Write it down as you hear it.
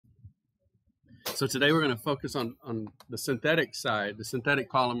So today we're going to focus on the synthetic side, the synthetic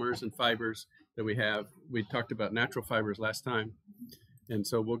polymers and fibers that we have. We talked about natural fibers last time. And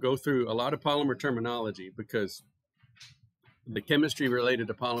so we'll go through a lot of polymer terminology because the chemistry related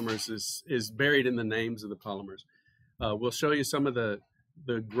to polymers is buried in the names of the polymers. We'll show you some of the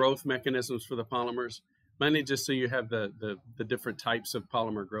growth mechanisms for the polymers, mainly just so you have the different types of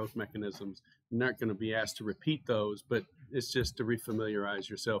polymer growth mechanisms. You're not going to be asked to repeat those, but it's just to refamiliarize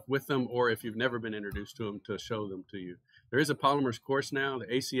yourself with them, or if you've never been introduced to them, to show them to you. There is a polymers course now, the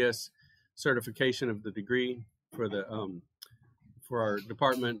ACS certification of the degree for the for our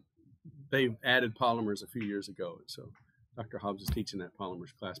department. They added polymers a few years ago, so Dr. Hobbs is teaching that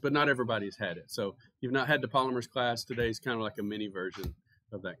polymers class, but not everybody's had it. So if you've not had the polymers class, today's kind of like a mini version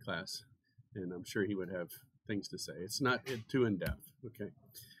of that class, and I'm sure he would have things to say. It's not too in-depth. Okay.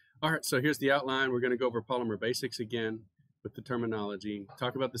 All right, so here's the outline. We're going to go over polymer basics again with the terminology,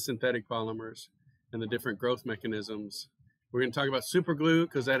 talk about the synthetic polymers and the different growth mechanisms. We're going to talk about superglue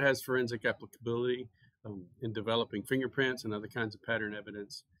because that has forensic applicability in developing fingerprints and other kinds of pattern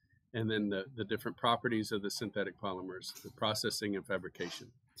evidence, and then the different properties of the synthetic polymers, the processing and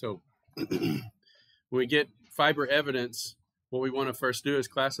fabrication. So when we get fiber evidence, what we want to first do is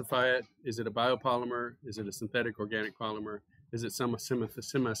classify it. Is it a biopolymer? Is it a synthetic organic polymer? Is it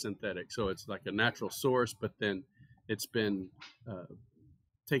semi-synthetic? So it's like a natural source, but then it's been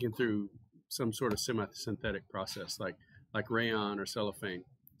taken through some sort of semi-synthetic process, like rayon or cellophane.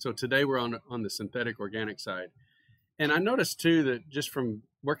 So today we're on the synthetic organic side. And I noticed too that just from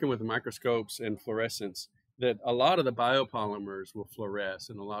working with the microscopes and fluorescence, that a lot of the biopolymers will fluoresce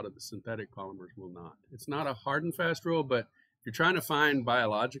and a lot of the synthetic polymers will not. It's not a hard and fast rule, but if you're trying to find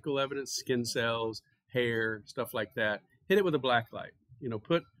biological evidence, skin cells, hair, stuff like that, hit it with a black light. You know,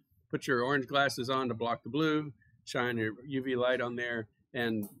 put your orange glasses on to block the blue, shine your UV light on there,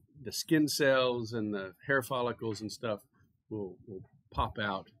 and the skin cells and the hair follicles and stuff will pop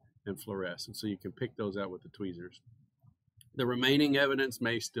out and fluoresce. And so you can pick those out with the tweezers. The remaining evidence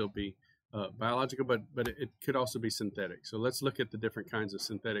may still be biological, but it could also be synthetic. So let's look at the different kinds of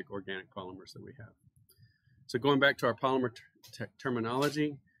synthetic organic polymers that we have. So going back to our polymer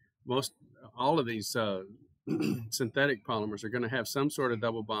terminology, all of these synthetic polymers are going to have some sort of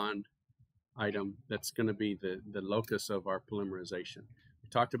double bond item that's going to be the locus of our polymerization. We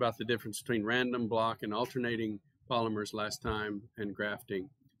talked about the difference between random, block, and alternating polymers last time, and grafting.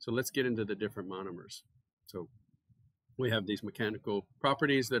 So let's get into the different monomers. So we have these mechanical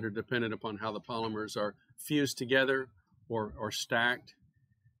properties that are dependent upon how the polymers are fused together or stacked.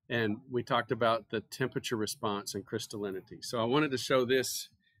 And we talked about the temperature response and crystallinity. So I wanted to show this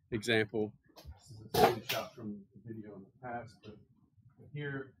example. This is a screenshot from the video in the past, but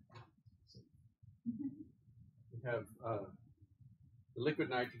here we have the liquid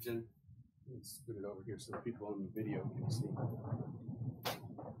nitrogen. Let's put it over here so the people on the video can see.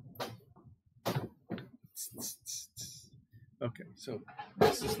 Okay, so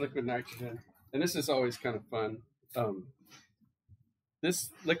this is liquid nitrogen, and this is always kind of fun.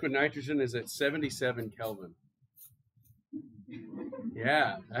 This liquid nitrogen is at 77 Kelvin.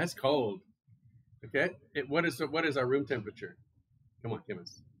 Yeah, that's cold. Okay, what is our room temperature? Come on,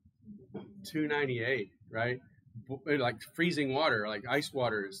 chemists. 298, right? Like freezing water, like ice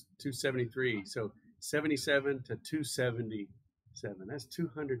water is 273. So 77 to 277. That's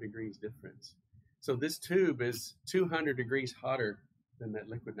 200 degrees difference. So this tube is 200 degrees hotter than that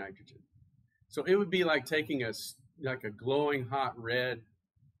liquid nitrogen. So it would be like taking a glowing hot red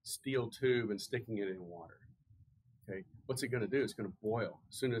steel tube and sticking it in water. Okay, what's it going to do? It's going to boil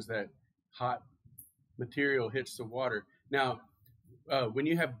as soon as that hot material hits the water. Now, when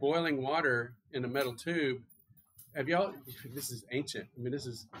you have boiling water in a metal tube, this is ancient. I mean,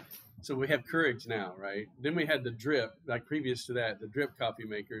 so we have Courage now, right? Then we had the drip, like previous to that, the drip coffee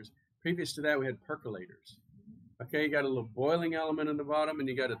makers. Previous to that, we had percolators. Okay, you got a little boiling element in the bottom, and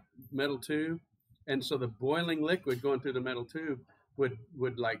you got a metal tube. And so the boiling liquid going through the metal tube would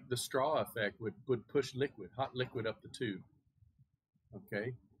like the straw effect, would push hot liquid up the tube.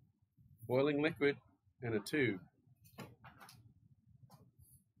 Okay, boiling liquid and a tube.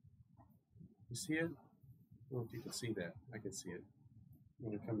 You see it? I don't know if you can see that. I can see it. You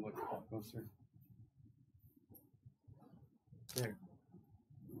want to come look closer? There.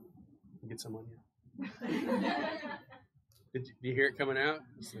 You get some on you. Did you hear it coming out?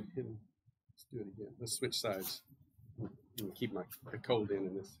 Let's do it again. Let's switch sides. I'm going to keep the cold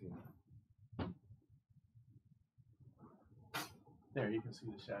in this. There, you can see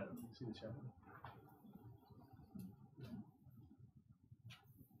the shadow. You see the shadow?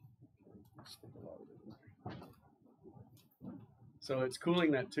 So it's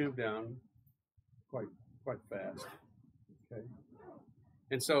cooling that tube down, quite fast. Okay.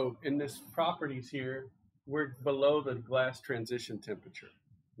 And so in this properties here, we're below the glass transition temperature,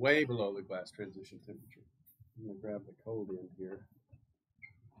 way below the glass transition temperature. I'm going to grab the cold end here.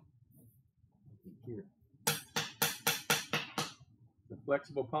 The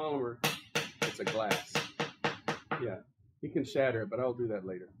flexible polymer, it's a glass. Yeah, you can shatter it, but I'll do that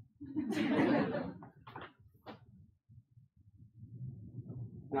later.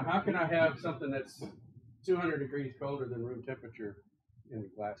 Now, how can I have something that's 200 degrees colder than room temperature in a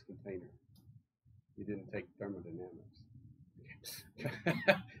glass container? You didn't take thermodynamics.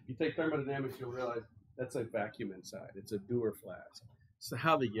 You take thermodynamics, you'll realize that's a vacuum inside. It's a Dewar flask. So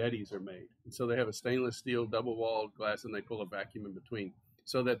how the Yetis are made. And so they have a stainless steel double-walled glass, and they pull a vacuum in between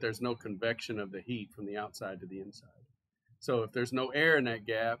so that there's no convection of the heat from the outside to the inside. So if there's no air in that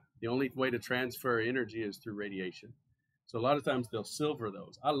gap, the only way to transfer energy is through radiation. So a lot of times they'll silver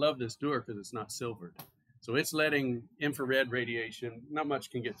those. I love this Dewar because it's not silvered. So it's letting infrared radiation, not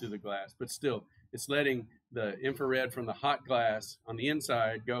much can get through the glass, but still, it's letting the infrared from the hot glass on the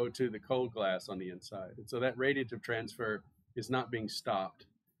inside go to the cold glass on the inside. And so that radiative transfer is not being stopped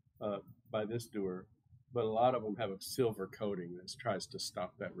by this Dewar, but a lot of them have a silver coating that tries to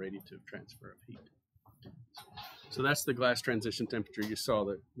stop that radiative transfer of heat. So that's the glass transition temperature. You saw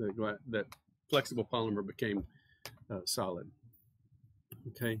that that flexible polymer became solid.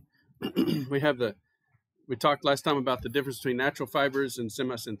 Okay, we talked last time about the difference between natural fibers and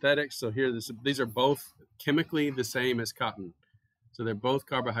semi-synthetics. So here, these are both chemically the same as cotton. So they're both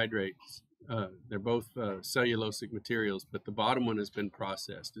carbohydrates. They're both cellulosic materials, but the bottom one has been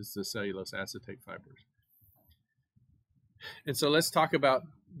processed. It's the cellulose acetate fibers. And so let's talk about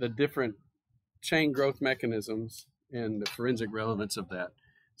the different chain growth mechanisms and the forensic relevance of that.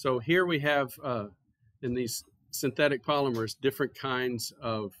 So here we have, in these synthetic polymers, different kinds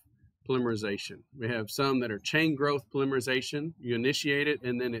of polymerization. We have some that are chain growth polymerization. You initiate it,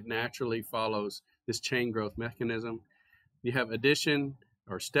 and then it naturally follows this chain growth mechanism. You have addition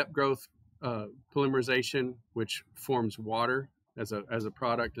or step growth polymerization, which forms water as a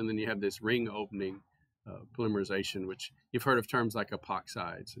product, and then you have this ring opening polymerization, which you've heard of terms like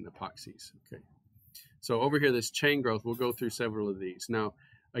epoxides and epoxies. Okay, so over here, this chain growth, we'll go through several of these. Now,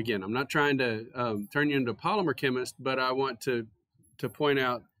 again, I'm not trying to turn you into a polymer chemist, but I want to point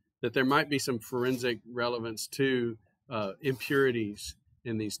out that there might be some forensic relevance to impurities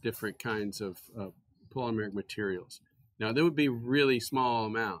in these different kinds of polymeric materials. Now, there would be really small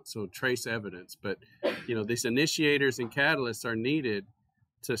amounts, so trace evidence, but these initiators and catalysts are needed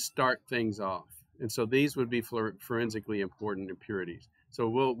to start things off. And so these would be forensically important impurities. So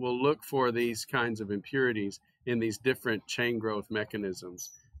we'll look for these kinds of impurities in these different chain growth mechanisms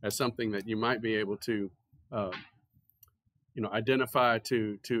as something that you might be able to identify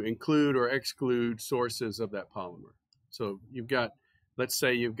to include or exclude sources of that polymer. So let's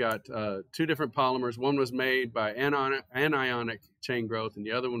say you've got two different polymers. One was made by anionic chain growth, and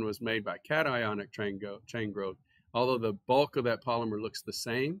the other one was made by cationic chain growth. Although the bulk of that polymer looks the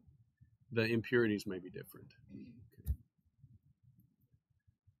same, the impurities may be different.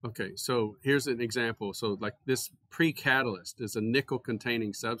 Okay, so here's an example. So like this pre-catalyst is a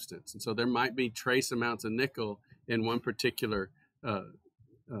nickel-containing substance. And so there might be trace amounts of nickel in one particular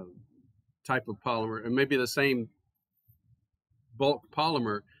type of polymer. It may be the same bulk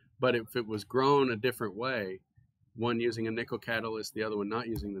polymer, but if it was grown a different way, one using a nickel catalyst, the other one not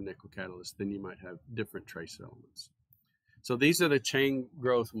using the nickel catalyst, then you might have different trace elements. So these are the chain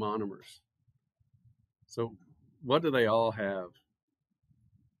growth monomers. So what do they all have?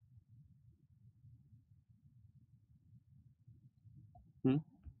 I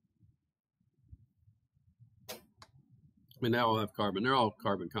mean, they all have carbon. They're all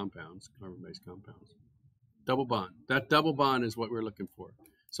carbon compounds, carbon-based compounds. Double bond. That double bond is what we're looking for.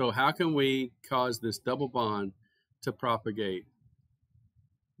 So how can we cause this double bond to propagate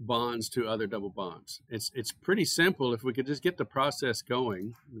bonds to other double bonds? It's pretty simple if we could just get the process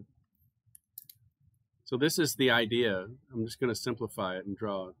going. So this is the idea. I'm just going to simplify it and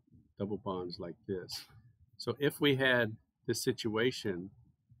draw double bonds like this. So if we had this situation,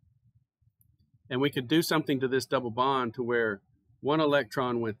 and we could do something to this double bond to where one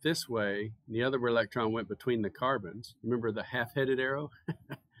electron went this way, and the other electron went between the carbons. Remember the half-headed arrow,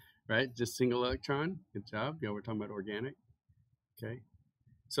 right? Just single electron. Good job. Yeah, we're talking about organic. Okay.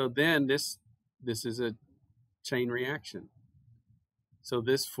 So then this is a chain reaction. So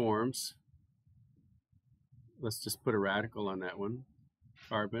this forms, let's just put a radical on that one.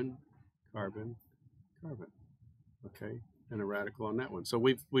 Carbon, carbon, carbon. Okay. And a radical on that one. So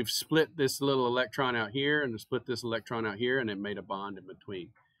we've split this little electron out here and split this electron out here, and it made a bond in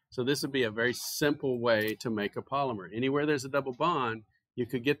between. So this would be a very simple way to make a polymer. Anywhere there's a double bond, you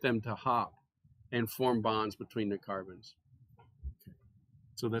could get them to hop and form bonds between the carbons. Okay.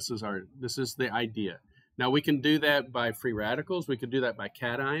 So this is the idea. Now we can do that by free radicals. We could do that by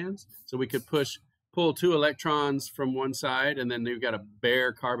cations. So we could pull 2 electrons from one side, and then you've got a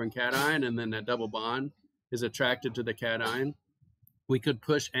bare carbon cation, and then that double bond is attracted to the cation. We could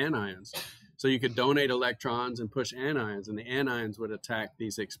push anions. So you could donate electrons and push anions, and the anions would attack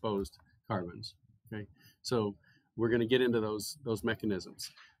these exposed carbons. Okay, so we're going to get into those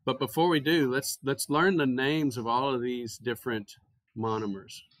mechanisms. But before we do, let's learn the names of all of these different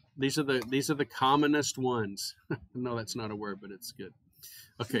monomers. These are the commonest ones. No, that's not a word, but it's good.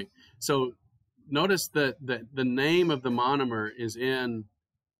 Okay, so notice that the name of the monomer is in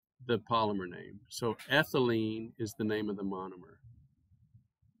the polymer name. So ethylene is the name of the monomer.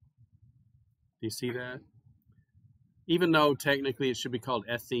 Do you see that? Even though technically it should be called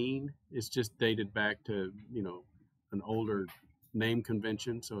ethene, it's just dated back to, an older name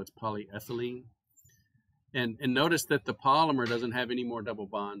convention, so it's polyethylene. And notice that the polymer doesn't have any more double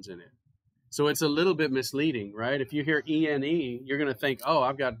bonds in it. So it's a little bit misleading, right? If you hear ENE, you're going to think, oh,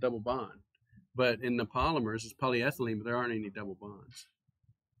 I've got a double bond. But in the polymers, it's polyethylene, but there aren't any double bonds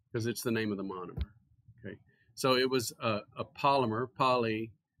because it's the name of the monomer. Okay, so it was a polymer,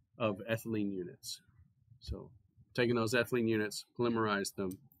 poly, of ethylene units. So taking those ethylene units, polymerized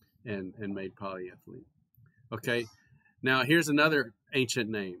them, and made polyethylene. Okay, now here's another ancient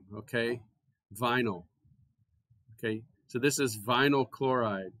name, okay, vinyl. Okay, so this is vinyl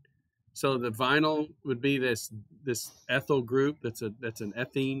chloride. So the vinyl would be this ethyl group that's an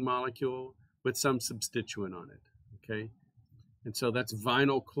ethene molecule with some substituent on it, okay? And so that's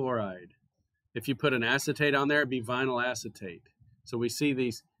vinyl chloride. If you put an acetate on there, it'd be vinyl acetate. So we see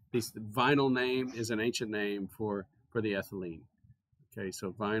the vinyl name is an ancient name for the ethylene. Okay,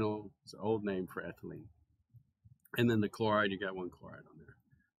 so vinyl is an old name for ethylene. And then the chloride, you got 1 chloride on there,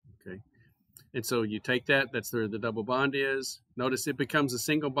 okay? And so you take that, that's where the double bond is. Notice it becomes a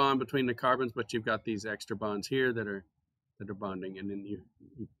single bond between the carbons, but you've got these extra bonds here that are bonding. And then you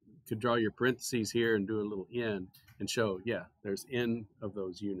could draw your parentheses here and do a little N and show, yeah, there's N of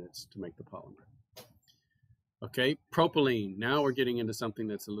those units to make the polymer. Okay, propylene. Now we're getting into something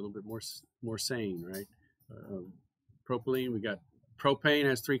that's a little bit more sane, right? Propylene, we got propane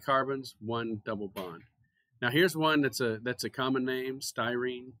has 3 carbons, 1 double bond. Now here's one that's a common name,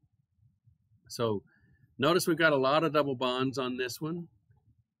 styrene. So notice we've got a lot of double bonds on this one.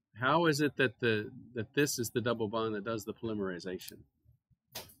 How is it that this is the double bond that does the polymerization?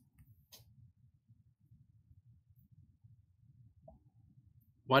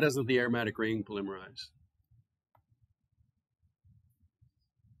 Why doesn't the aromatic ring polymerize?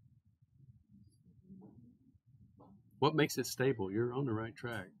 What makes it stable? You're on the right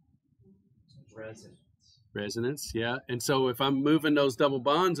track. Resonance, yeah. And so if I'm moving those double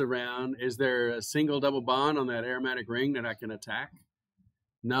bonds around, is there a single double bond on that aromatic ring that I can attack?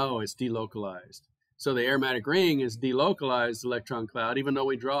 No, it's delocalized. So the aromatic ring is delocalized electron cloud, even though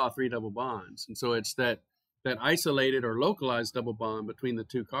we draw 3 double bonds. And so it's that isolated or localized double bond between the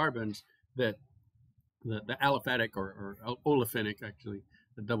 2 carbons that the aliphatic or olefinic, actually,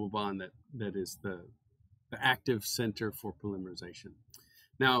 the double bond that is the active center for polymerization.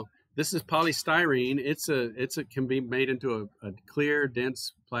 Now, this is polystyrene. It can be made into a clear,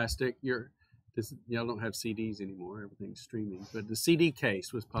 dense plastic. Y'all don't have CDs anymore. Everything's streaming. But the CD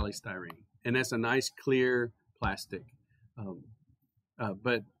case was polystyrene, and that's a nice clear plastic.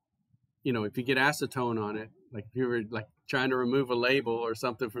 But if you get acetone on it, like if you were like trying to remove a label or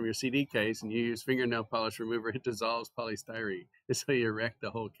something from your CD case, and you use fingernail polish remover, it dissolves polystyrene, and so you wreck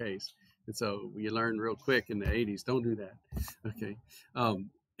the whole case. And so you learn real quick in the 80s, don't do that. Okay.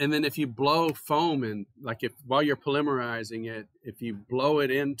 And then if you blow foam in, like while you're polymerizing it, if you blow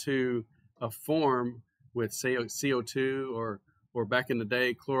it into a form with say CO2 or back in the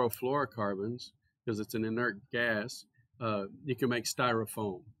day chlorofluorocarbons, because it's an inert gas, you can make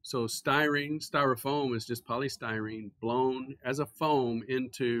styrofoam. So styrofoam is just polystyrene blown as a foam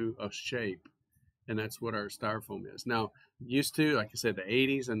into a shape. And that's what our styrofoam is. Now, used to, like I said, the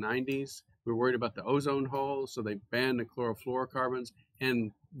 80s and 90s, we were worried about the ozone hole, so they banned the chlorofluorocarbons.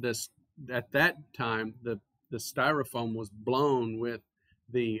 And at that time, the styrofoam was blown with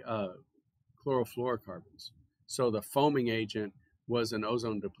the chlorofluorocarbons. So the foaming agent was an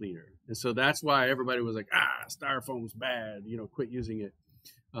ozone depleter. And so that's why everybody was like, styrofoam's bad, quit using it.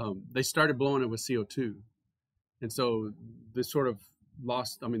 They started blowing it with CO2. And so this sort of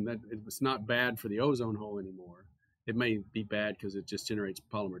lost, it's not bad for the ozone hole anymore. It may be bad because it just generates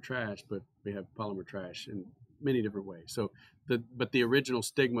polymer trash, but we have polymer trash in many different ways. So but the original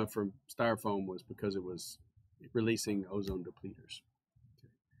stigma for styrofoam was because it was releasing ozone depleters. Okay.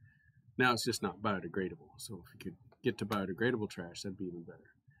 Now it's just not biodegradable. So if we could get to biodegradable trash, that'd be even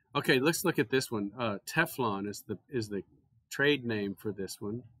better. Okay, let's look at this one. Teflon is the trade name for this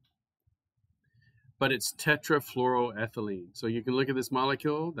one, but it's tetrafluoroethylene. So you can look at this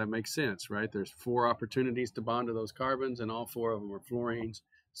molecule. That makes sense, right? There's 4 opportunities to bond to those carbons, and all 4 of them are fluorines.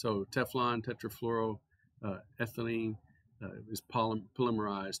 So Teflon, tetrafluoroethylene, is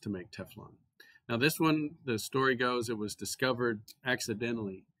polymerized to make Teflon. Now this one, the story goes, it was discovered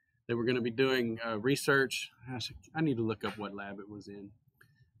accidentally. They were going to be doing research. Gosh, I need to look up what lab it was in.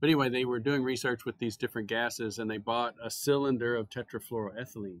 But anyway, they were doing research with these different gases, and they bought a cylinder of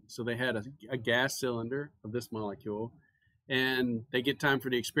tetrafluoroethylene. So they had a gas cylinder of this molecule, and they get time for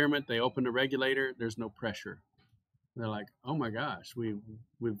the experiment. They open the regulator. There's no pressure. And they're like, oh my gosh, we've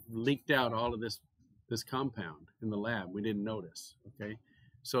leaked out all of this compound in the lab. We didn't notice. Okay,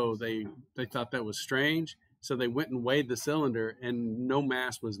 so they thought that was strange. So they went and weighed the cylinder, and no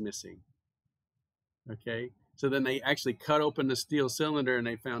mass was missing. Okay. So then they actually cut open the steel cylinder, and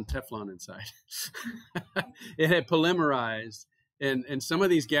they found Teflon inside. It had polymerized, and some of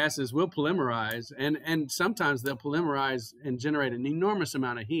these gases will polymerize, and sometimes they'll polymerize and generate an enormous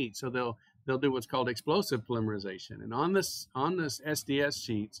amount of heat. So they'll do what's called explosive polymerization. And on this SDS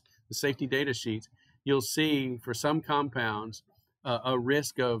sheets, the safety data sheets, you'll see for some compounds a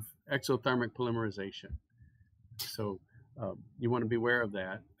risk of exothermic polymerization. So you want to be aware of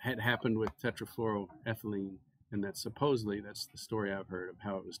that. It had happened with tetrafluoroethylene, and that's the story I've heard of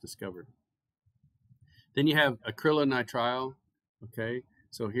how it was discovered. Then you have acrylonitrile. Okay,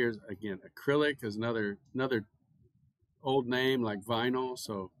 so here's again acrylic is another old name like vinyl.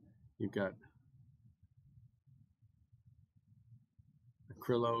 So you've got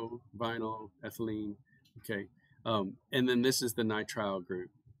acrylo, vinyl, ethylene. Okay, and then this is the nitrile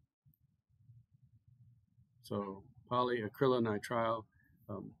group. So polyacrylonitrile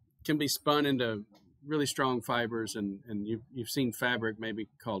can be spun into really strong fibers, and you've seen fabric maybe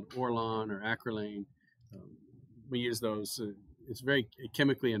called Orlon or acrylane. We use those. It's very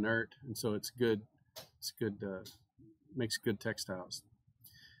chemically inert, and so it's good. It's good. Makes good textiles.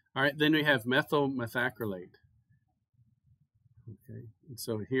 All right. Then we have methyl methacrylate. Okay. And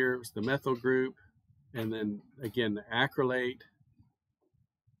so here's the methyl group, and then again the acrylate.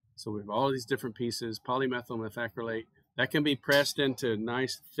 So we have all these different pieces. Polymethyl methacrylate. That can be pressed into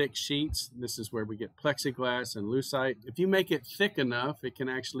nice thick sheets. This is where we get plexiglass and lucite. If you make it thick enough, it can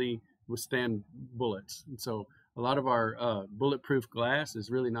actually withstand bullets. And so a lot of our bulletproof glass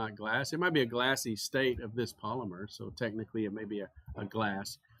is really not glass. It might be a glassy state of this polymer. So technically it may be a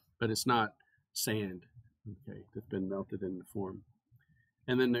glass, but it's not sand, okay, that's been melted into form.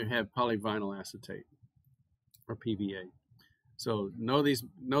 And then they have polyvinyl acetate, or PVA. So know these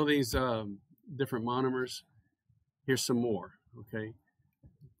different monomers. Here's some more, okay?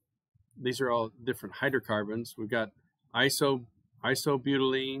 These are all different hydrocarbons. We've got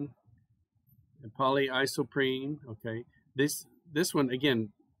isobutylene and polyisoprene, okay? This one,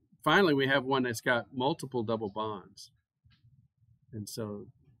 again, finally we have one that's got multiple double bonds. And so,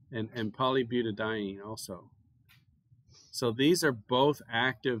 and polybutadiene also. So these are both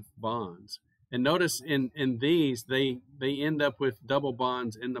active bonds. And notice in these, they end up with double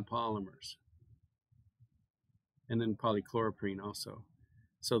bonds in the polymers. And then polychloroprene also.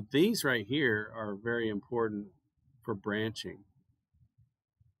 So these right here are very important for branching.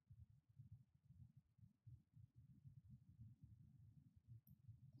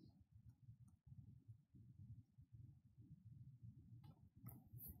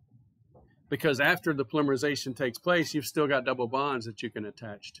 Because after the polymerization takes place, you've still got double bonds that you can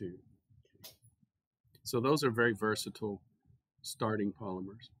attach to. So those are very versatile starting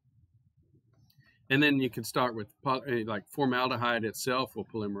polymers. And then you can start with like formaldehyde itself will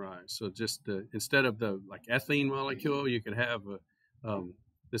polymerize. So just instead of the like ethene molecule, you could have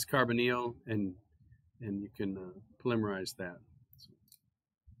this carbonyl, and you can polymerize that.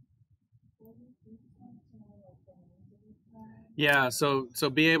 Yeah, so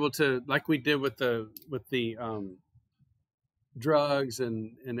be able to, like we did with the drugs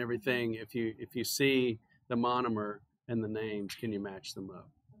and everything. If you see the monomer and the names, can you match them up?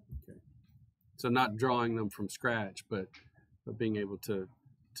 Okay. So not drawing them from scratch, but being able to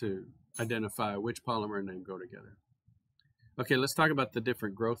identify which polymer and name go together. Okay, let's talk about the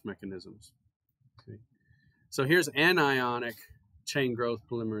different growth mechanisms. Okay. So here's anionic chain growth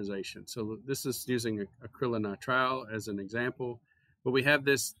polymerization. So this is using acrylonitrile as an example, but we have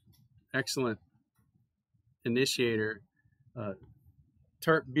this excellent initiator,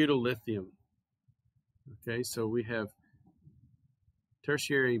 tert-butyl lithium. Okay, so we have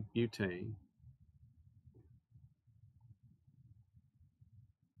tertiary butane.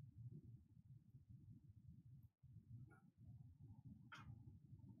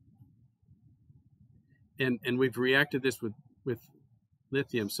 And we've reacted this with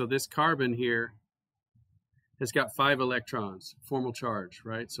lithium. So this carbon here has got 5 electrons, formal charge,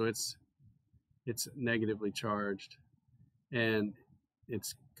 right? So it's negatively charged, and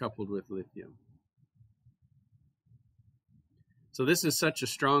it's coupled with lithium. So this is such a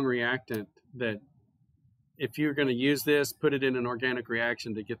strong reactant that if you're going to use this, put it in an organic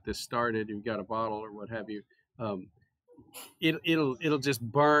reaction to get this started, you've got a bottle or what have you, it'll just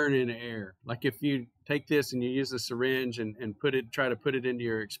burn in air. Like if you take this and you use a syringe and try to put it into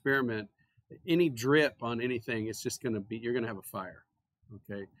your experiment, any drip on anything, it's just going to be, you're going to have a fire.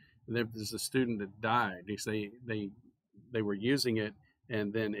 Okay. And there's a student that died. They were using it,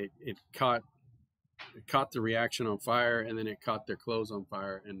 and then it caught the reaction on fire, and then it caught their clothes on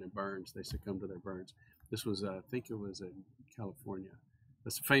fire, and the burns. They succumbed to their burns. This was, I think it was in California.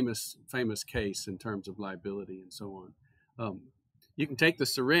 It's a famous case in terms of liability and so on. You can take the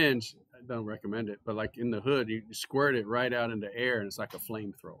syringe. I don't recommend it, but like in the hood, you squirt it right out into air, and it's like a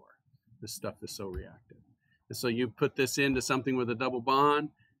flamethrower. This stuff is so reactive. And so you put this into something with a double bond,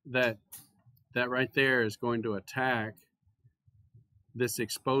 that right there is going to attack this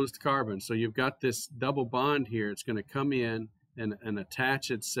exposed carbon. So you've got this double bond here. It's going to come in and attach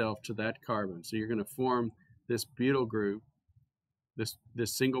itself to that carbon. So you're going to form this butyl group, this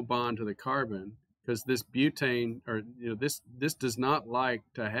single bond to the carbon, because this butane, or this does not like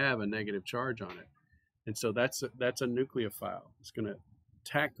to have a negative charge on it. And so that's a nucleophile. It's going to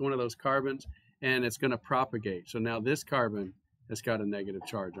attack one of those carbons, and it's going to propagate. So now this carbon has got a negative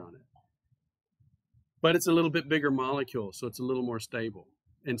charge on it. But it's a little bit bigger molecule, so it's a little more stable.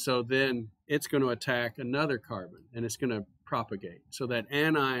 And so then it's going to attack another carbon, and it's going to propagate. So that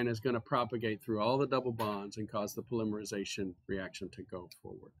anion is going to propagate through all the double bonds and cause the polymerization reaction to go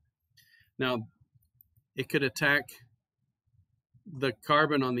forward. Now, it could attack the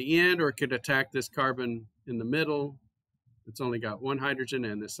carbon on the end, or it could attack this carbon in the middle. It's only got one hydrogen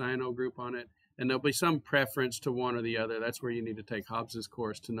and the cyano group on it. And there'll be some preference to one or the other. That's where you need to take Hobbes's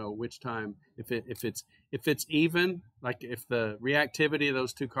course to know which time, if it's even, like if the reactivity of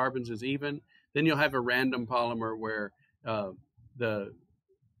those two carbons is even, then you'll have a random polymer where the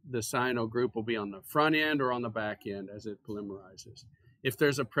cyano group will be on the front end or on the back end as it polymerizes. If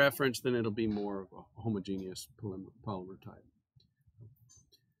there's a preference, then it'll be more of a homogeneous polymer type.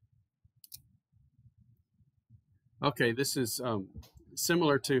 Okay, this is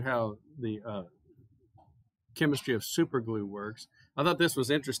similar to how the chemistry of superglue works. I thought this was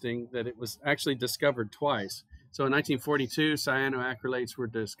interesting that it was actually discovered twice. So in 1942, cyanoacrylates were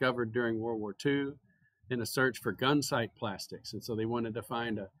discovered during World War II in a search for gun sight plastics. And so they wanted to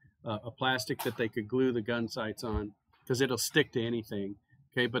find a plastic that they could glue the gun sights on, because it'll stick to anything.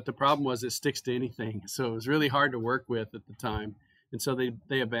 Okay, but the problem was it sticks to anything. So it was really hard to work with at the time. And so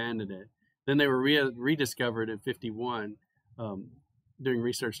they abandoned it. Then they were rediscovered in 51, doing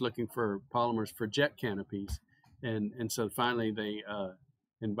research looking for polymers for jet canopies. And so finally they,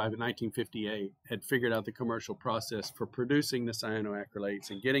 and by 1958, had figured out the commercial process for producing the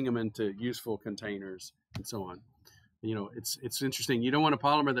cyanoacrylates and getting them into useful containers and so on. You know, it's interesting. You don't want a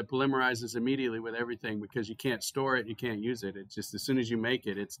polymer that polymerizes immediately with everything, because you can't store it, you can't use it. It's just as soon as you make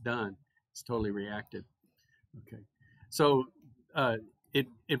it, it's done. It's totally reacted. Okay, so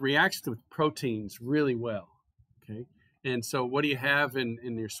it reacts with proteins really well. Okay, and so what do you have in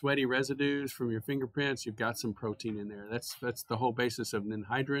your sweaty residues from your fingerprints? You've got some protein in there. That's the whole basis of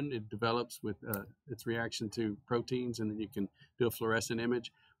ninhydrin. It develops with its reaction to proteins, and then you can do a fluorescent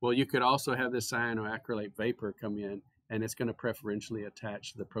image. Well, you could also have this cyanoacrylate vapor come in, and it's going to preferentially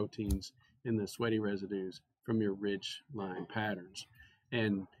attach the proteins in the sweaty residues from your ridge line patterns.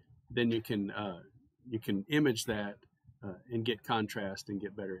 And then you can image that and get contrast and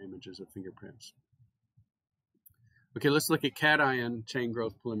get better images of fingerprints. Okay, let's look at cation chain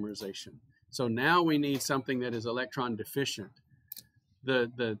growth polymerization. So now we need something that is electron deficient.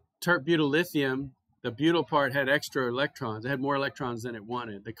 The tert-butyl lithium, the butyl part had extra electrons. It had more electrons than it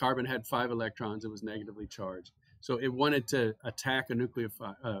wanted. The carbon had 5 electrons. It was negatively charged. So it wanted to attack a nucleus.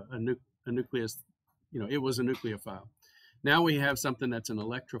 It was a nucleophile. Now we have something that's an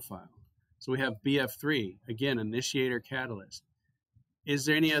electrophile. So we have BF3, again, initiator catalyst. Is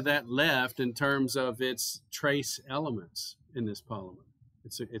there any of that left in terms of its trace elements in this polymer?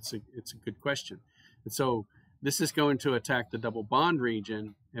 It's a good question. And so this is going to attack the double bond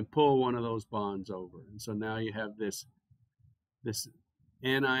region and pull one of those bonds over. And so now you have this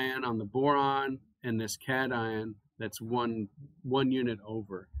anion on the boron and this cation that's one unit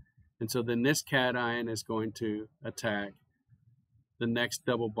over. And so then this cation is going to attack the next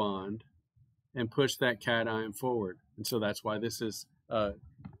double bond and push that cation forward. And so that's why this is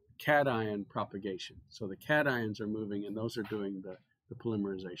cation propagation. So the cations are moving, and those are doing the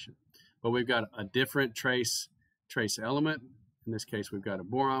polymerization. But we've got a different trace element. In this case, we've got a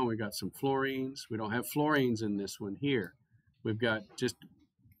boron, we've got some fluorines. We don't have fluorines in this one here. We've got just,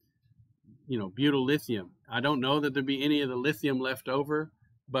 butyl lithium. I don't know that there'd be any of the lithium left over,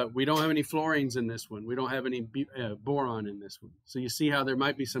 but we don't have any fluorines in this one. We don't have any boron in this one. So you see how there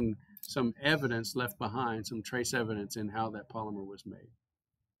might be some evidence left behind, some trace evidence in how that polymer was made.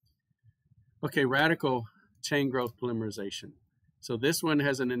 Okay, radical chain growth polymerization. So this one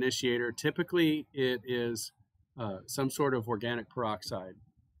has an initiator. Typically, it is some sort of organic peroxide.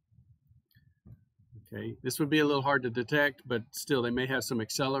 Okay, this would be a little hard to detect, but still, they may have some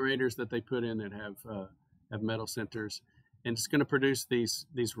accelerators that they put in that have metal centers, and it's going to produce these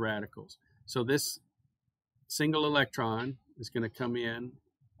radicals. So this single electron is going to come in,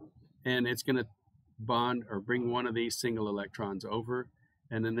 and it's going to bond or bring one of these single electrons over,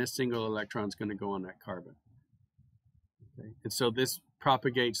 and then this single electron is going to go on that carbon. Okay, and so this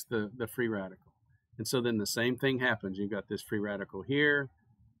propagates the free radical. And so then the same thing happens. You've got this free radical here.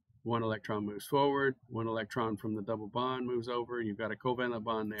 One electron moves forward. One electron from the double bond moves over. You've got a covalent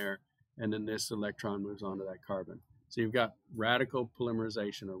bond there. And then this electron moves onto that carbon. So you've got radical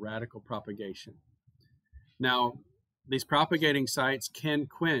polymerization or radical propagation. Now, these propagating sites can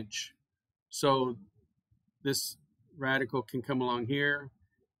quench. So this radical can come along here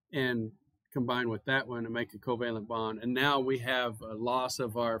and combine with that one and make a covalent bond. And now we have a loss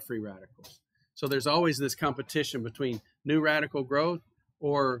of our free radicals. So there's always this competition between new radical growth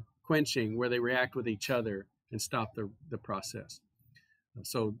or quenching, where they react with each other and stop the process.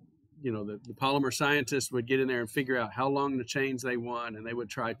 So, the polymer scientists would get in there and figure out how long the chains they want, and they would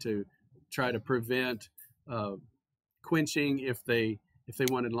try to prevent quenching if they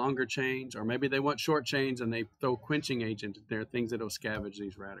wanted longer chains, or maybe they want short chains and they throw quenching agent in there, things that will scavenge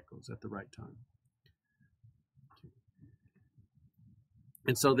these radicals at the right time.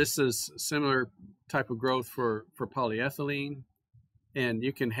 And so this is similar type of growth for polyethylene. And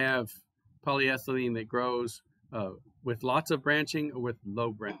you can have polyethylene that grows with lots of branching or with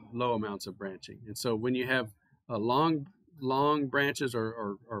low amounts of branching. And so when you have long branches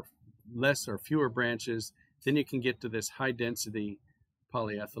or less or fewer branches, then you can get to this high density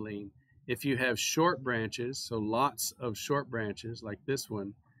polyethylene. If you have short branches, so lots of short branches like this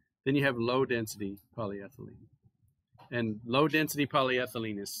one, then you have low density polyethylene. And low density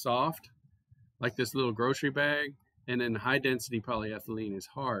polyethylene is soft, like this little grocery bag, and then high density polyethylene is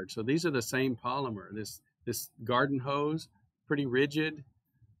hard. So these are the same polymer. This garden hose, pretty rigid,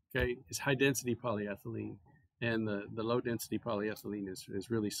 okay, is high density polyethylene, and the low density polyethylene is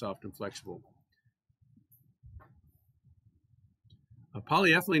really soft and flexible.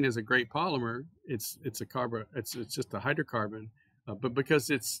 Polyethylene is a great polymer. It's just a hydrocarbon, but because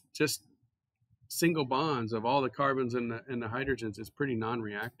it's just single bonds of all the carbons and the hydrogens, it's pretty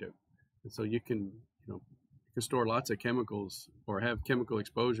non-reactive, and so you can store lots of chemicals or have chemical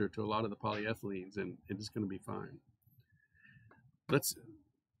exposure to a lot of the polyethylenes, and it's going to be fine. Let's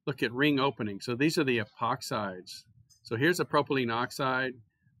look at ring opening. So these are the epoxides. So here's a propylene oxide,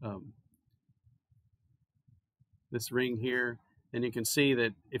 this ring here, and you can see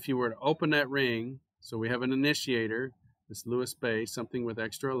that if you were to open that ring, so we have an initiator, this Lewis base, something with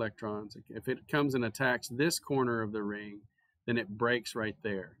extra electrons. If it comes and attacks this corner of the ring, then it breaks right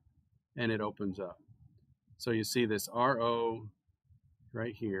there and it opens up. So you see this RO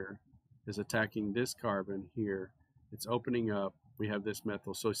right here is attacking this carbon here. It's opening up. We have this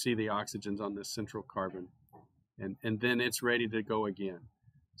methyl. So see the oxygens on this central carbon. And then it's ready to go again.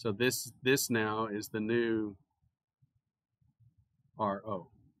 So this now is the new RO.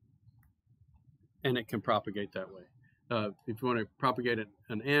 And it can propagate that way. If you want to propagate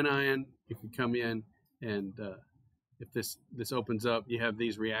an anion, you can come in and if this opens up, you have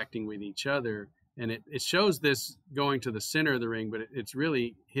these reacting with each other. And it shows this going to the center of the ring, but it's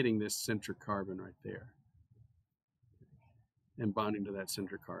really hitting this center carbon right there and bonding to that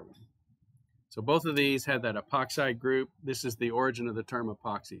center carbon. So both of these have that epoxide group. This is the origin of the term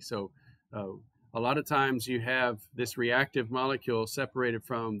epoxy. So a lot of times you have this reactive molecule separated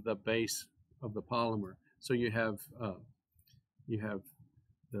from the base of the polymer. So you have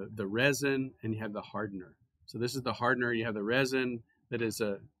the resin and you have the hardener. So this is the hardener. You have the resin that is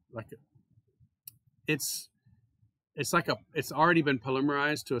it's already been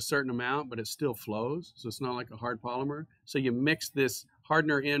polymerized to a certain amount, but it still flows. So it's not like a hard polymer. So you mix this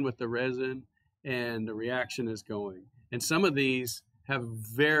hardener in with the resin, and the reaction is going. And some of these have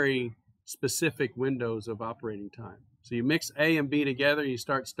very specific windows of operating time. So you mix A and B together, you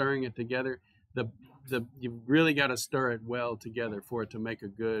start stirring it together. You really got to stir it well together for it to make a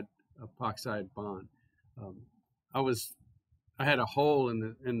good epoxide bond. I had a hole in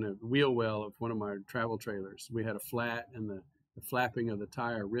the wheel well of one of my travel trailers. We had a flat, and the flapping of the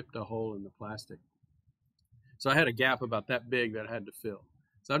tire ripped a hole in the plastic. So I had a gap about that big that I had to fill.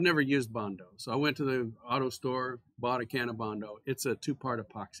 So I've never used Bondo. So I went to the auto store, bought a can of Bondo. It's a 2-part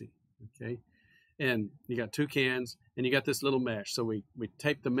epoxy, okay? And you got 2 cans, and you got this little mesh. So we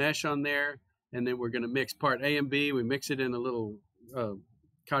tape the mesh on there, and then we're going to mix part A and B. We mix it in a little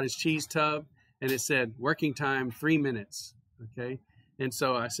cottage cheese tub, and it said working time 3 minutes, okay? And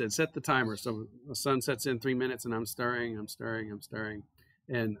so I said, set the timer. So the sun sets in 3 minutes, and I'm stirring.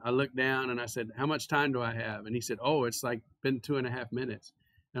 And I looked down and I said, how much time do I have? And he said, oh, it's like been 2.5 minutes.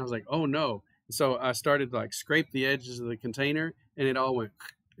 And I was like, oh no. So I started to like scrape the edges of the container, and it all went,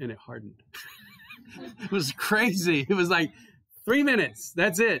 and it hardened. It was crazy. It was like 3 minutes.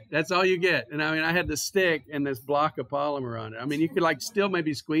 That's it. That's all you get. And I mean, I had the stick and this block of polymer on it. I mean, you could like still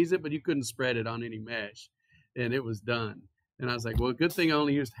maybe squeeze it, but you couldn't spread it on any mesh, and it was done. And I was like, well, good thing I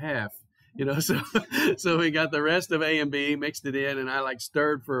only used half. You know, so we got the rest of A and B, mixed it in, and I like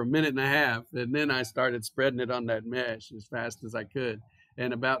stirred for 1.5 minutes, and then I started spreading it on that mesh as fast as I could.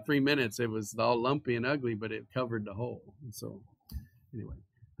 And about 3 minutes, it was all lumpy and ugly, but it covered the hole. And so anyway,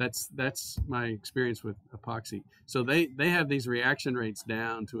 that's my experience with epoxy. So they have these reaction rates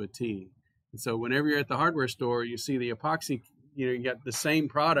down to a T. And so whenever you're at the hardware store, you see the epoxy, you got the same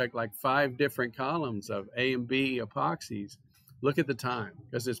product, like 5 different columns of A and B epoxies. Look at the time,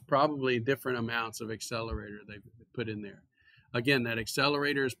 because it's probably different amounts of accelerator they've put in there. Again, that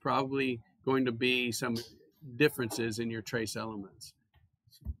accelerator is probably going to be some differences in your trace elements.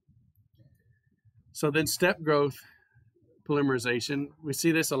 So then step growth polymerization, we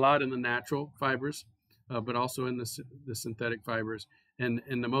see this a lot in the natural fibers, but also in the synthetic fibers. And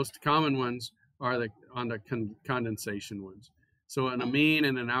the most common ones are on the condensation ones. So an amine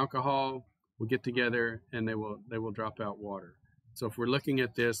and an alcohol will get together, and they will drop out water. So if we're looking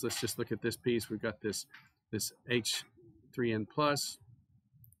at this, let's just look at this piece. We've got this H3N plus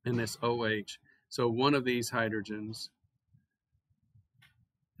and this OH. So one of these hydrogens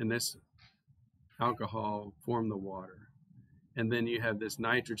and this alcohol form the water. And then you have this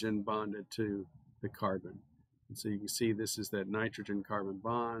nitrogen bonded to the carbon. And so you can see this is that nitrogen carbon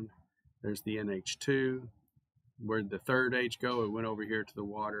bond. There's the NH2. Where'd the third H go? It went over here to the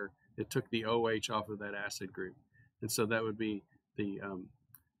water. It took the OH off of that acid group. And so that would be the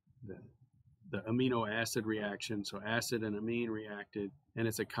amino acid reaction. So acid and amine reacted, and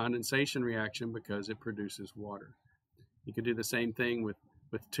it's a condensation reaction because it produces water. You could do the same thing with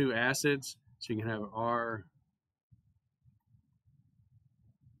 2 acids. So you can have R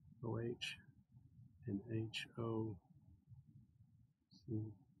OH and HO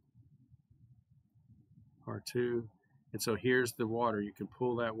R2. And so here's the water. You can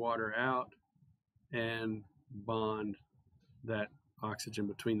pull that water out and bond that oxygen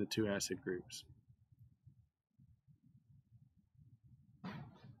between the 2 acid groups.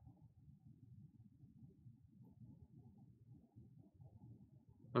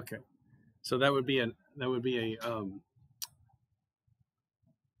 Okay, so that would be a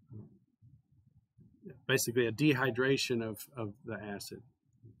basically a dehydration of the acid.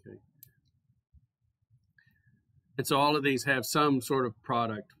 Okay. And so all of these have some sort of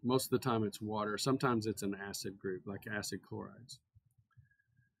product. Most of the time it's water. Sometimes it's an acid group, like acid chlorides.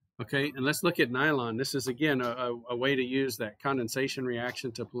 Okay, and let's look at nylon. This is, again, a way to use that condensation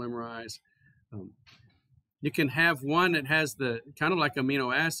reaction to polymerize. You can have one that has the, kind of like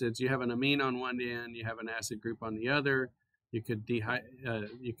amino acids. You have an amine on one end, you have an acid group on the other. You could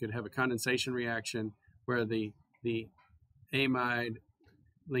have a condensation reaction where the amide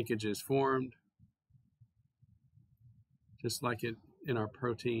linkage is formed, just like it in our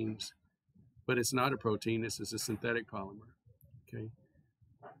proteins, but it's not a protein. This is a synthetic polymer. Okay,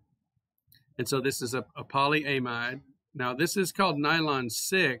 and so this is a polyamide. Now this is called nylon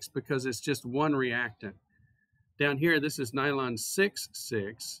 6 because it's just one reactant. Down here, this is nylon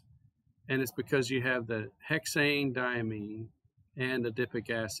 6,6, and it's because you have the hexane diamine and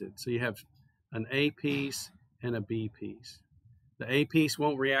adipic acid. So you have an A piece and a B piece. The A piece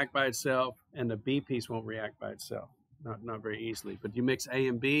won't react by itself, and the B piece won't react by itself. Not very easily, but you mix A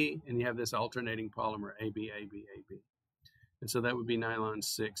and B, and you have this alternating polymer, AB, AB, AB. And so that would be nylon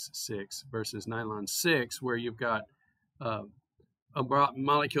 6,6 versus nylon 6, where you've got a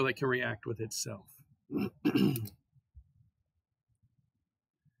molecule that can react with itself.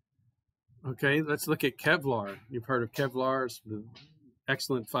 Okay, let's look at Kevlar. You've heard of Kevlar, it's the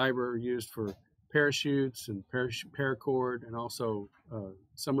excellent fiber used for parachutes and paracord, and also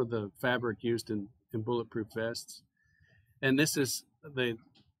some of the fabric used in bulletproof vests. And this is the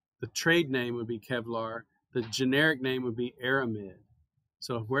trade name would be Kevlar. The generic name would be aramid.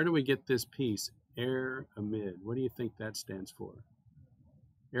 So where do we get this piece? Aramid. What do you think that stands for?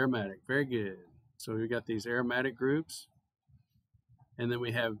 Aromatic. Very good. So we've got these aromatic groups, and then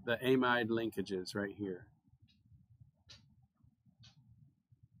we have the amide linkages right here.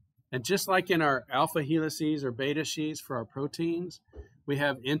 And just like in our alpha helices or beta sheets for our proteins, we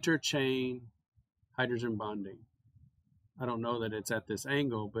have interchain hydrogen bonding. I don't know that it's at this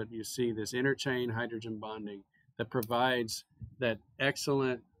angle, but you see this interchain hydrogen bonding that provides that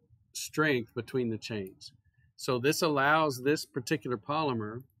excellent strength between the chains. So this allows this particular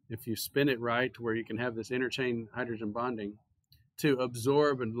polymer, if you spin it right to where you can have this interchain hydrogen bonding, to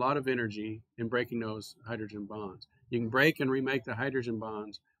absorb a lot of energy in breaking those hydrogen bonds. You can break and remake the hydrogen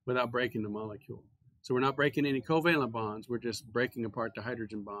bonds without breaking the molecule. So we're not breaking any covalent bonds, we're just breaking apart the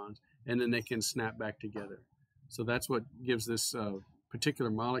hydrogen bonds, and then they can snap back together. So that's what gives this particular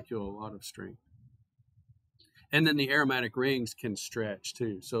molecule a lot of strength. And then the aromatic rings can stretch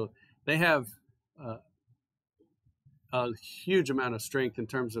too. So they have a huge amount of strength in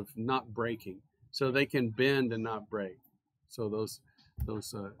terms of not breaking. So they can bend and not break. So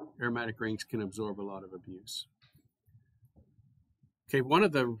those aromatic rings can absorb a lot of abuse. Okay, one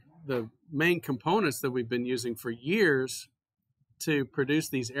of the main components that we've been using for years to produce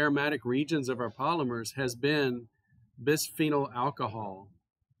these aromatic regions of our polymers has been bisphenol alcohol,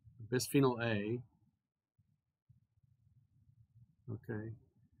 bisphenol A. Okay,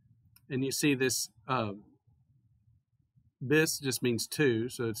 and you see this bis just means two,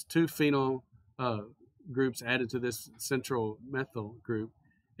 so it's two phenyl groups added to this central methyl group,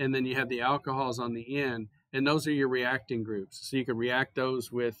 and then you have the alcohols on the end, and those are your reacting groups. So you can react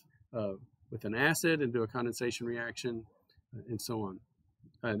those with an acid and do a condensation reaction, and so on.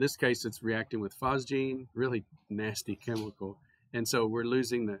 In this case, it's reacting with phosgene, really nasty chemical, and so we're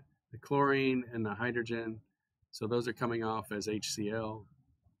losing the chlorine and the hydrogen. So those are coming off as HCl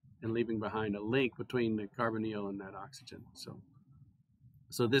and leaving behind a link between the carbonyl and that oxygen.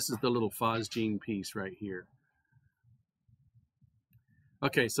 So this is the little phosgene piece right here.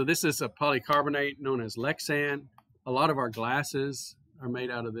 Okay, so this is a polycarbonate known as Lexan. A lot of our glasses are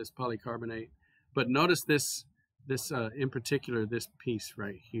made out of this polycarbonate, but notice this in particular, this piece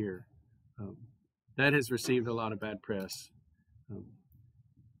right here. That has received a lot of bad press. And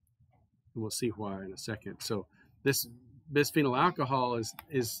we'll see why in a second. So this bisphenol alcohol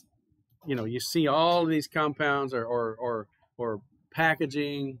is you know, you see all of these compounds or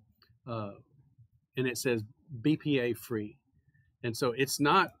packaging, and it says BPA free. And so it's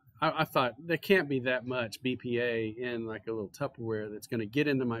not, I thought there can't be that much BPA in like a little Tupperware that's going to get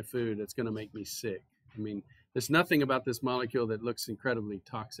into my food that's going to make me sick. I mean, there's nothing about this molecule that looks incredibly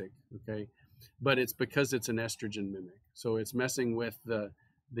toxic, okay? But it's because it's an estrogen mimic. So it's messing with the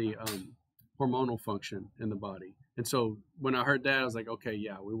hormonal function in the body. And so when I heard that, I was like, okay,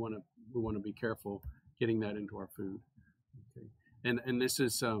 yeah, we want to be careful getting that into our food. Okay. And this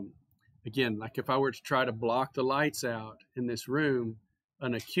is again, like if I were to try to block the lights out in this room,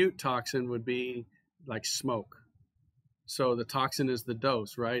 an acute toxin would be like smoke. So the toxin is the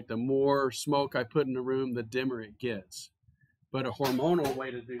dose, right? The more smoke I put in the room, the dimmer it gets. But a hormonal way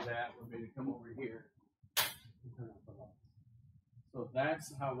to do that would be to come over here and turn off the light. So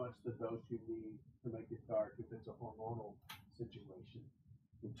that's how much the dose you need to make it dark if it's a hormonal situation.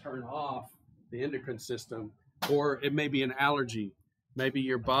 You turn off the endocrine system, or it may be an allergy. Maybe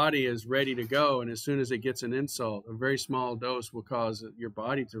your body is ready to go, and as soon as it gets an insult, a very small dose will cause your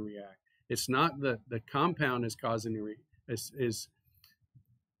body to react. It's not the compound is causing is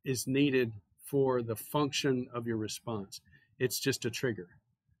needed for the function of your response. It's just a trigger.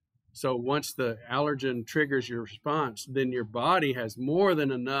 So once the allergen triggers your response, then your body has more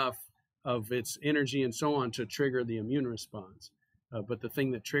than enough of its energy and so on to trigger the immune response. But the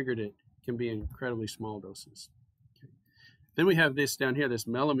thing that triggered it can be in incredibly small doses. Okay. Then we have this down here, this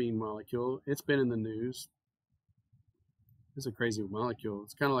melamine molecule. It's been in the news. It's a crazy molecule.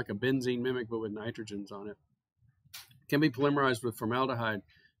 It's kind of like a benzene mimic, but with nitrogens on it. It can be polymerized with formaldehyde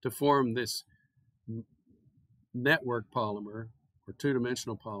to form this network polymer or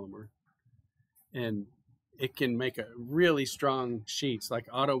two-dimensional polymer. And it can make a really strong sheets, like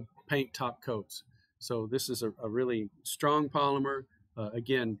auto paint top coats. So this is a really strong polymer.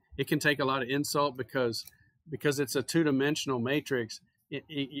 Again, it can take a lot of insult because it's a two-dimensional matrix.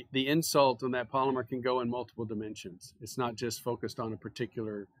 The insult on that polymer can go in multiple dimensions. It's not just focused on a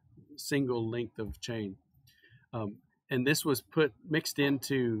particular single length of chain. And this was mixed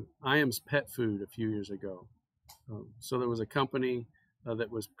into IAM's pet food a few years ago. So there was a company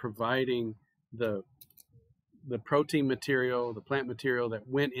that was providing the protein material, the plant material that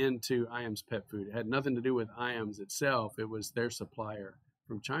went into IAM's pet food. It had nothing to do with IAM's itself. It was their supplier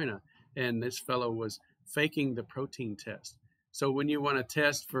from China. And this fellow was faking the protein test. So when you want to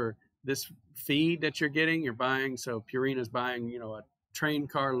test for this feed that you're getting, you're buying, so Purina's buying, a train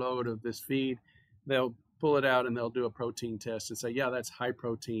car load of this feed, they'll pull it out and they'll do a protein test and say, yeah, that's high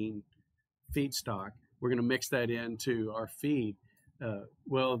protein feedstock. We're going to mix that into our feed.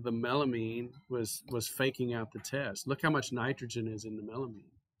 Well, the melamine was faking out the test. Look how much nitrogen is in the melamine.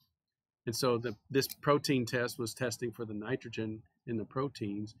 And so this protein test was testing for the nitrogen in the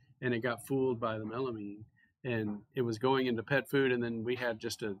proteins, and it got fooled by the melamine. And it was going into pet food, and then we had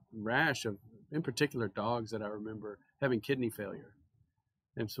just a rash of, in particular, dogs that I remember having kidney failure.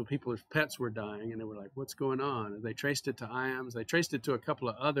 And so people's pets were dying, and they were like, what's going on? And they traced it to IAMS. They traced it to a couple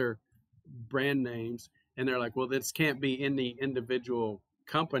of other brand names, and they're like, well, this can't be in the individual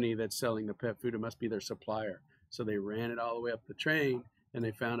company that's selling the pet food. It must be their supplier. So they ran it all the way up the train, and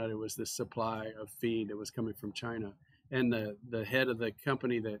they found out it was this supply of feed that was coming from China. And the head of the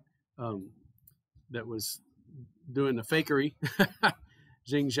company that was doing the fakery,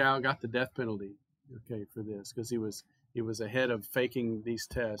 Jing Zhao, got the death penalty, for this, because he was ahead of faking these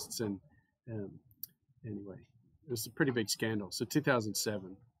tests. And anyway, it was a pretty big scandal. So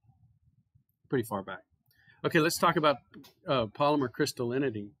 2007, pretty far back. Okay, let's talk about polymer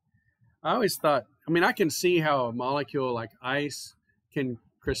crystallinity. I always thought, I can see how a molecule like ice can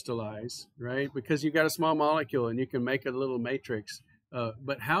crystallize, right? Because you've got a small molecule and you can make a little matrix.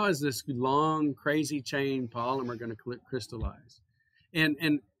 But how is this long, crazy chain polymer going to crystallize?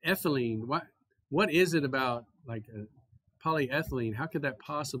 And ethylene, what is it about like polyethylene? How could that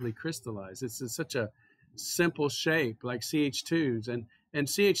possibly crystallize? It's in such a simple shape, like CH2s. And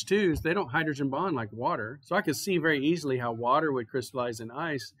CH2s, they don't hydrogen bond like water. So I could see very easily how water would crystallize in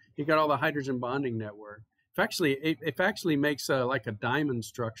ice. You got all the hydrogen bonding network. It actually makes like a diamond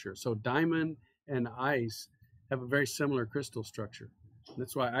structure. So diamond and ice have a very similar crystal structure.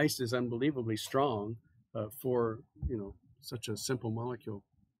 That's why ice is unbelievably strong for such a simple molecule.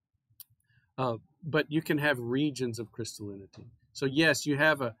 But you can have regions of crystallinity. So yes, you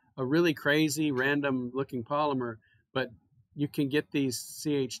have a really crazy random looking polymer, but you can get these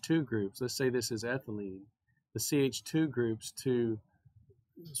CH2 groups. Let's say this is ethylene, the CH2 groups to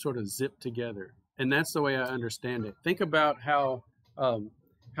sort of zip together. And that's the way I understand it. Think about how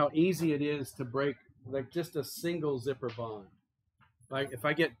easy it is to break like just a single zipper bond. Like if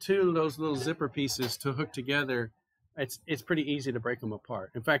I get two of those little zipper pieces to hook together, it's pretty easy to break them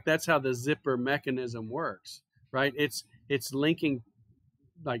apart. In fact, that's how the zipper mechanism works, right? It's linking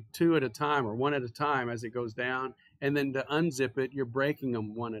like two at a time or one at a time as it goes down. And then to unzip it, you're breaking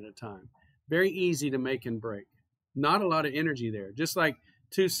them one at a time. Very easy to make and break. Not a lot of energy there. Just like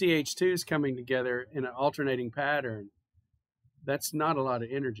two CH2s coming together in an alternating pattern, that's not a lot of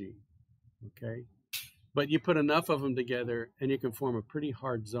energy, okay? But you put enough of them together and you can form a pretty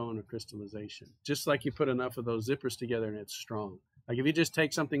hard zone of crystallization. Just like you put enough of those zippers together and it's strong. Like if you just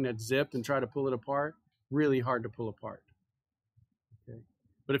take something that's zipped and try to pull it apart, really hard to pull apart, okay?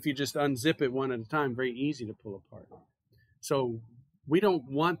 But if you just unzip it one at a time, very easy to pull apart. So we don't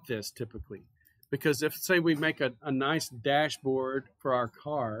want this typically, because if, say, we make a nice dashboard for our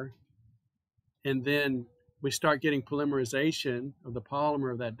car, and then we start getting polymerization of the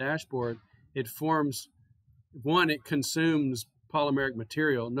polymer of that dashboard, it forms, it consumes polymeric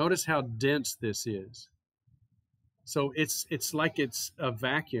material. Notice how dense this is. So it's like it's a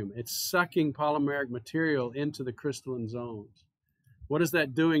vacuum. It's sucking polymeric material into the crystalline zones. What is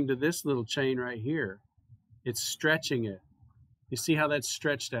that doing to this little chain right here? It's stretching it. You see how that's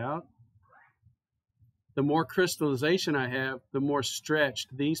stretched out? The more crystallization I have, the more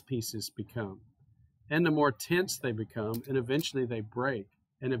stretched these pieces become. And the more tense they become, and eventually they break,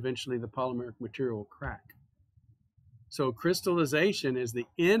 and eventually the polymeric material will crack. So crystallization is the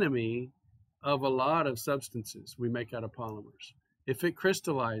enemy of a lot of substances we make out of polymers. If it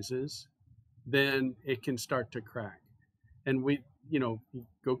crystallizes, then it can start to crack. And you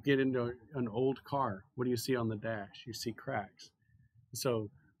go get into an old car. What do you see on the dash? You see cracks. So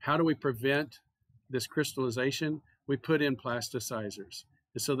how do we prevent this crystallization? We put in plasticizers.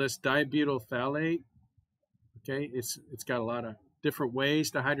 And so this dibutyl phthalate, okay, it's got a lot of different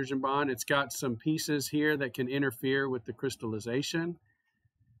ways to hydrogen bond. It's got some pieces here that can interfere with the crystallization.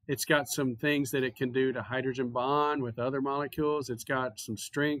 It's got some things that it can do to hydrogen bond with other molecules. It's got some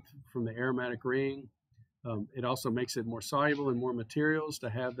strength from the aromatic ring. It also makes it more soluble in more materials to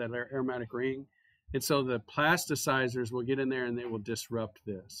have that aromatic ring. And so the plasticizers will get in there and they will disrupt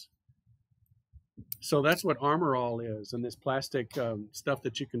this. So that's what Armor All is, and this plastic stuff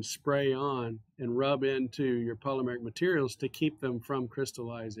that you can spray on and rub into your polymeric materials to keep them from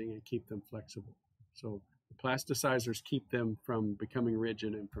crystallizing and keep them flexible. So the plasticizers keep them from becoming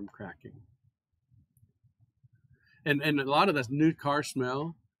rigid and from cracking. And a lot of the new car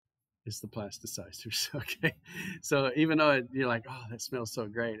smell is the plasticizers, okay? So even though you're like, oh, that smells so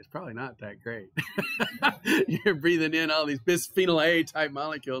great, it's probably not that great. You're breathing in all these bisphenol A type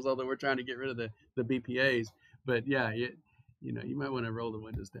molecules, although we're trying to get rid of the BPAs. But yeah, you know, you might want to roll the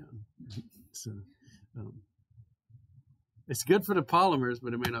windows down. So it's good for the polymers,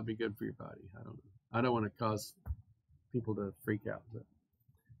 but it may not be good for your body. I don't know. I don't want to cause people to freak out, but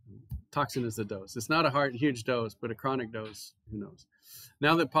toxin is the dose. It's not a huge dose, but a chronic dose, who knows?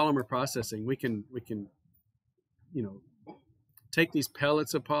 Now that polymer processing, we can, you know, take these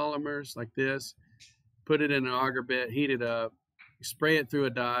pellets of polymers like this, put it in an agar bit, heat it up, spray it through a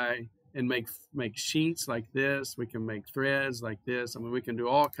die, and make sheets like this. We can make threads like this. I mean, we can do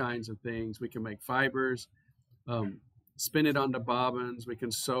all kinds of things. We can make fibers, spin it onto bobbins. We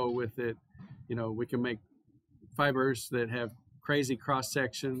can sew with it. You know, we can make fibers that have crazy cross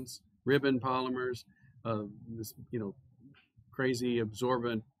sections, ribbon polymers, this, you know, crazy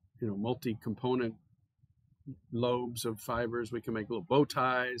absorbent, you know, multi-component lobes of fibers. We can make little bow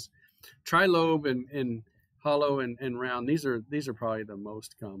ties, tri-lobe and hollow and round. These are probably the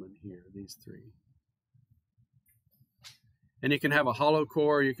most common here, these three. And you can have a hollow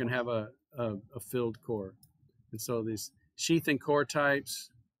core, you can have a filled core. And so these sheath and core types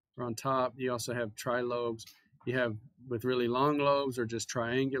are on top. You also have tri-lobes. You have with really long lobes or just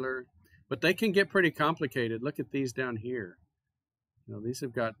triangular, but they can get pretty complicated. Look at these down here. You know, these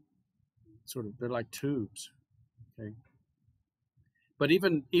have got sort of, they're like tubes, okay? But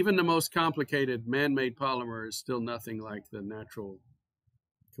even the most complicated man-made polymer is still nothing like the natural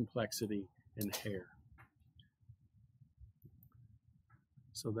complexity in hair.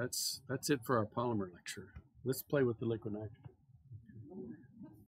 So that's it for our polymer lecture. Let's play with the liquid nitrogen.